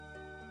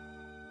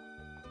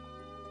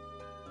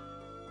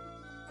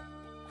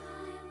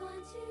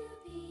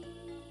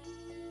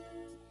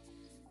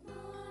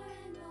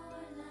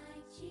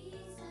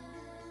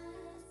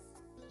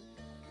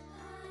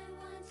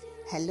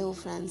Hello,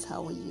 friends,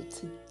 how are you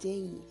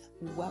today?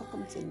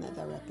 Welcome to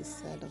another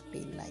episode of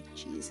Being Like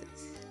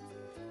Jesus.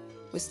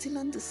 We're still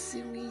on the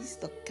series,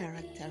 The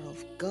Character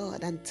of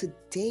God, and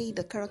today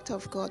the character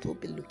of God we'll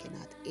be looking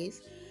at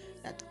is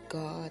that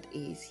God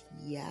is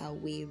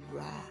Yahweh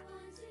Ra.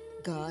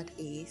 God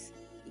is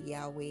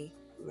Yahweh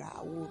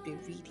Ra. We'll be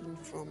reading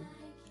from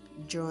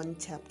John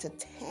chapter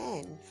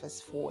 10, verse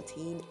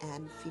 14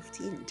 and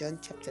 15. John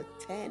chapter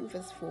 10,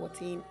 verse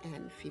 14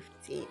 and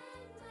 15.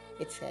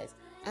 It says,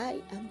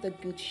 I am the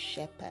good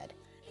shepherd.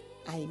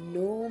 I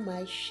know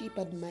my sheep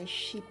and my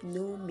sheep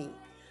know me,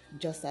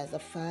 just as the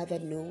Father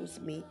knows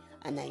me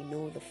and I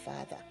know the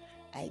Father.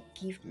 I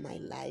give my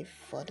life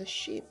for the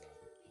sheep.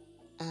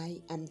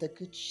 I am the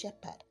good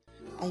shepherd.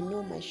 I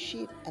know my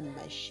sheep and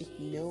my sheep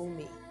know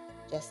me,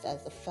 just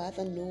as the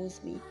Father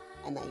knows me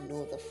and I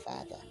know the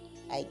Father.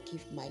 I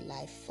give my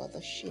life for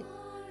the sheep.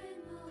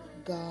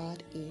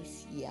 God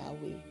is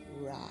Yahweh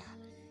Ra.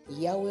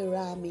 Yahweh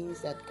Ra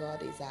means that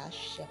God is our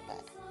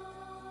shepherd.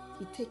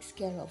 He takes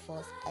care of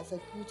us as a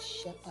good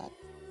shepherd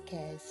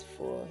cares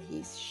for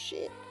his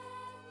sheep.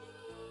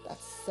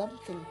 That's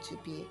something to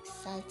be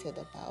excited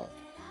about,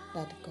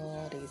 that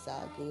God is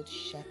our good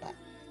shepherd.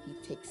 He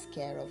takes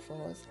care of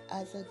us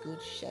as a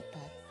good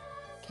shepherd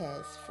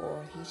cares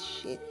for his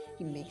sheep.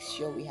 He makes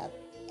sure we have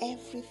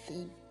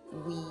everything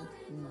we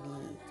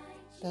need.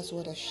 That's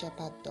what a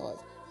shepherd does.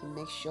 He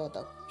makes sure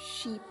the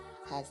sheep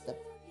has the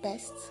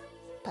best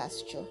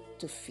pasture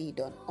to feed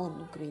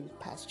on green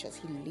pastures.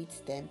 He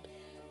leads them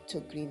to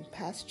green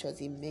pastures.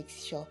 He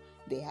makes sure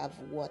they have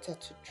water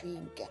to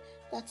drink.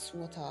 That's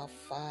what our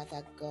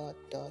Father God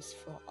does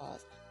for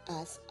us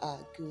as our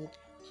good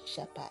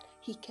shepherd.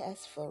 He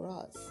cares for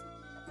us,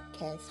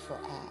 cares for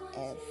our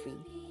every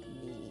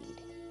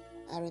need.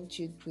 Aren't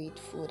you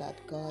grateful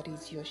that God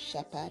is your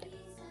shepherd?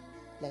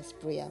 Let's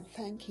pray and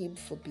thank him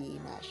for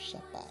being our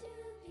shepherd.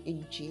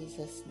 In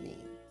Jesus'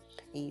 name,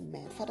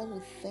 amen. Father, we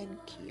thank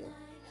you,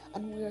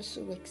 and we are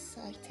so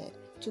excited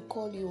to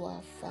call you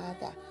our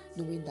Father,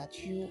 knowing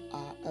that you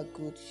are a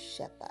good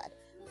shepherd.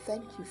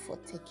 Thank you for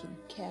taking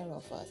care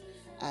of us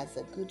as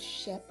a good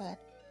shepherd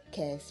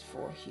cares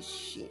for his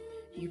sheep.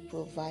 You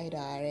provide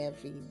our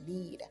every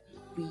need.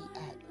 We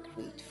are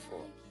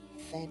grateful.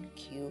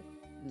 Thank you,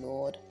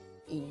 Lord.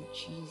 In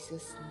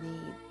Jesus'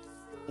 name,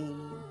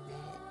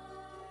 amen.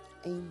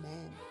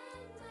 Amen.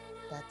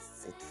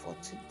 That's it for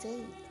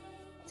today.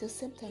 Till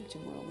same time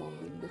tomorrow when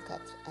we look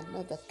at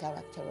another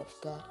character of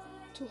God.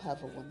 To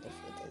have a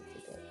wonderful day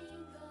today.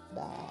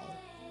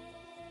 Bye.